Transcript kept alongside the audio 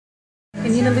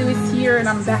Nina Lewis here, and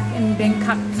I'm back in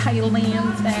Bangkok,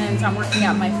 Thailand, and I'm working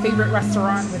at my favorite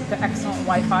restaurant with the excellent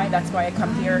Wi-Fi. That's why I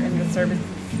come here, and the service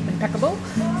is impeccable.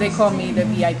 They call me the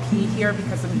VIP here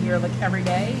because I'm here like every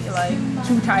day, like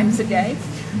 2 times a day.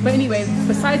 But anyway,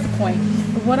 besides the point,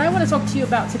 what I want to talk to you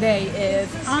about today is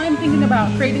I'm thinking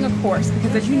about creating a course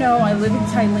because, as you know, I live in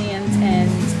Thailand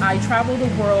and I travel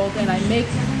the world and I make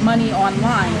money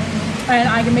online. And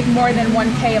I can make more than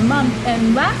 1K a month.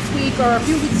 And last week or a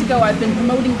few weeks ago, I've been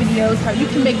promoting videos how you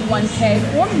can make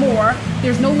 1K or more.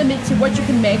 There's no limit to what you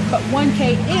can make, but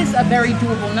 1K is a very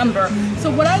doable number. So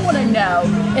what I want to know,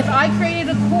 if I created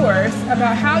a course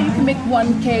about how you can make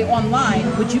 1K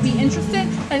online, would you be interested?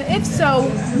 And if so,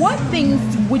 what things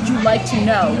would you like to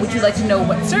know? Would you like to know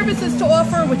what services to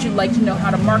offer? Would you like to know how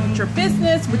to market your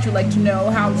business? Would you like to know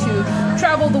how to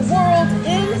travel the world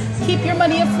and keep your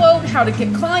money afloat, how to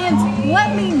get clients?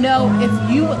 Let me know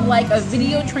if you would like a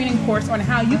video training course on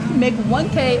how you can make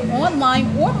 1K online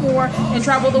or more and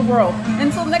travel the world.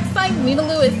 Until next time, Nina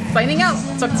Lewis signing out.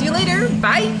 Talk to you later.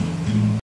 Bye.